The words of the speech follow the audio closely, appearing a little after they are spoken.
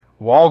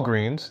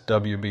Walgreens,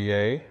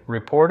 WBA,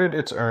 reported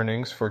its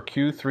earnings for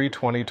Q3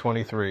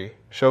 2023,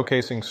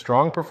 showcasing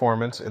strong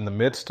performance in the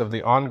midst of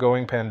the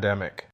ongoing pandemic.